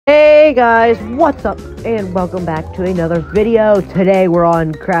Hey guys, what's up? And welcome back to another video. Today we're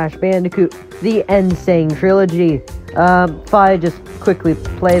on Crash Bandicoot, the Sane Trilogy. Thought I'd just quickly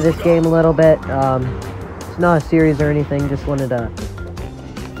play this game a little bit. It's not a series or anything, just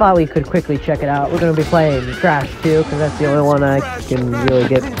thought we could quickly check it out. We're gonna be playing Crash 2, because that's the only one I can really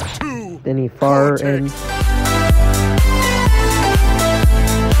get any far in.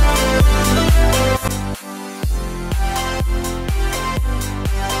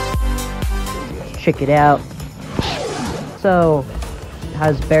 Check it out. So, it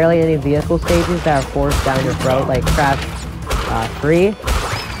has barely any vehicle stages that are forced down your throat, like Crash 3.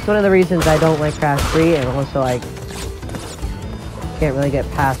 It's one of the reasons I don't like Crash 3, and also I can't really get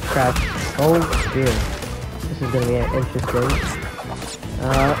past Crash. Oh dear, this is gonna be interesting.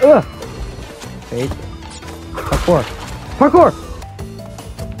 Wait, parkour.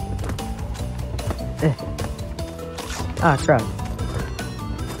 Ah, crap.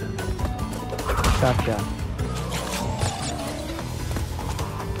 Gotcha.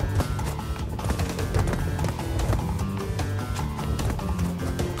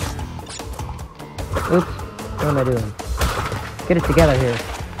 Oops, what am I doing? Get it together here.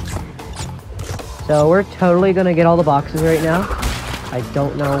 So we're totally gonna get all the boxes right now. I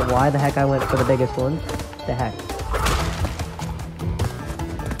don't know why the heck I went for the biggest one. The heck.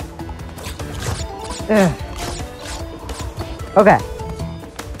 Okay.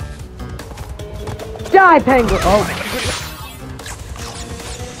 Die, penguin! Oh.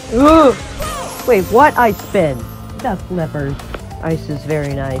 Ugh. Wait, what? I spin. Duck flippers. Ice is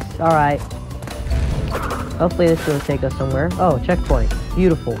very nice. Alright. Hopefully this will take us somewhere. Oh, checkpoint.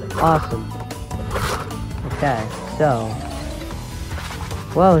 Beautiful. Awesome. Okay, so.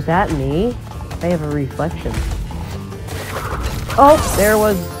 Whoa, is that me? I have a reflection. Oh, there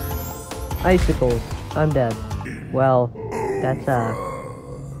was icicles. I'm dead. Well, that's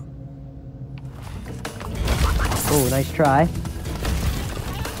oh, nice try.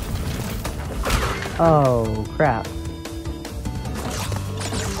 Oh, crap.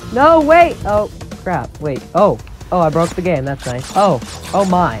 No, wait! Oh, crap. Wait. Oh, I broke the game. That's nice. Oh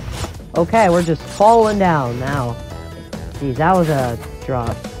my. Okay, we're just falling down now. Jeez, that was a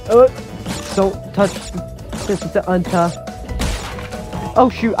drop. Don't touch. This is the unta. Oh,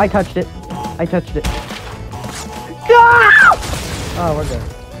 shoot. I touched it. Ah! Oh, we're good.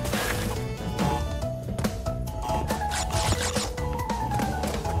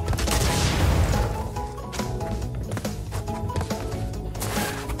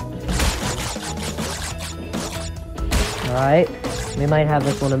 Alright, we might have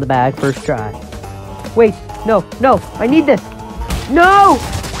this one in the bag first try. Wait, no, I need this. No!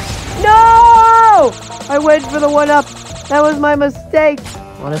 I went for the one-up. That was my mistake.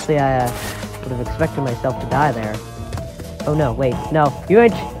 Honestly, I would have expected myself to die there. Oh no, wait, no. You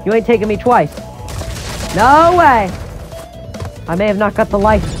ain't taking me twice. No way! I may have not got the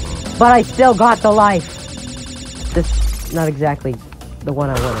life, but I still got the life. This is not exactly the one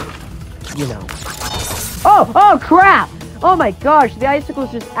I wanted, you know. Oh crap! Oh my gosh, the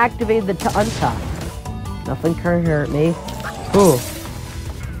icicles just activated the unta. Nothing can hurt me. Ooh.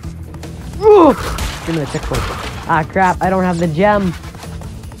 Give me the checkpoint. Ah crap, I don't have the gem.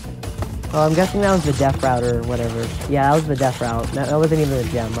 Oh, I'm guessing that was the death route or whatever. Yeah, that was the death route. That wasn't even a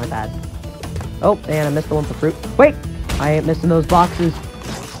gem, my bad. Oh, and I missed the one for fruit. Wait! I ain't missing those boxes.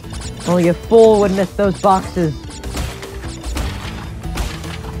 Only a fool would miss those boxes.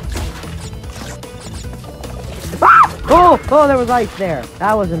 Oh, there was ice there.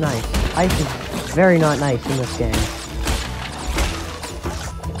 That wasn't nice. Ice is very not nice in this game.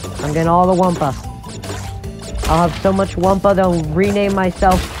 I'm getting all the Wumpa. I'll have so much Wumpa, they'll rename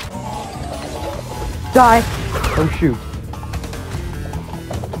myself. Die! Oh, shoot.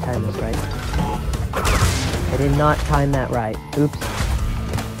 Time this right. I did not time that right. Oops.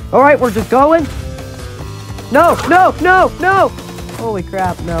 Alright, we're just going. No! Holy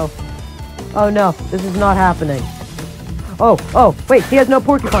crap, no. Oh, no. This is not happening. Oh, wait, he has no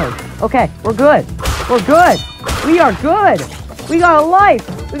porcupine. Okay, we're good. We are good. We got a life.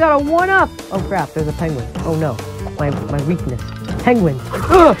 We got a one-up. Oh, crap, there's a penguin. Oh, no. My weakness. Penguin.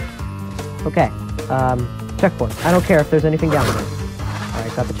 Ugh. Okay, checkpoint. I don't care if there's anything down there.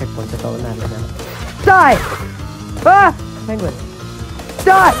 Alright, got the checkpoint. That's all that matters now. Die! Ah! Penguin.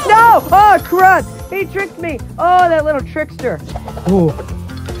 Die! No! Oh, crud! He tricked me! Oh, that little trickster. Ooh.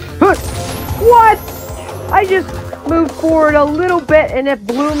 What? I just moved forward a little bit and it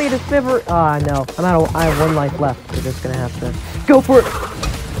blew me to smithereens. Ah, no. I have one life left. We're just gonna have to go for it.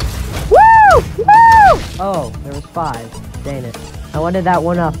 Woo! Oh, there was 5. Dang it. I wanted that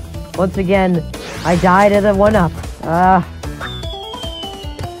one up. Once again, I died at a one-up.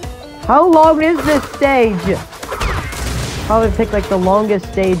 How long is this stage? Probably pick like the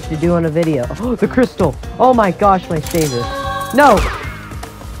longest stage to do on a video. Oh, the crystal. Oh my gosh, my savior. No.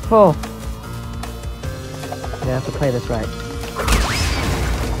 Oh. I'm gonna have to play this right.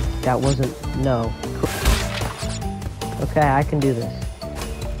 That wasn't, no. Okay, I can do this.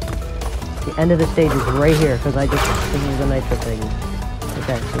 The end of the stage is right here, because this is the nitro thing.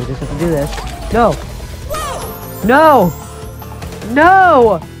 Okay, so we just have to do this. No! No!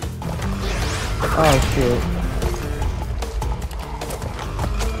 No! Oh, shoot.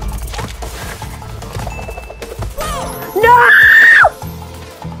 No!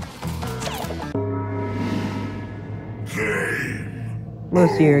 We'll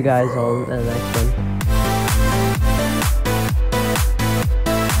see you guys on the next one.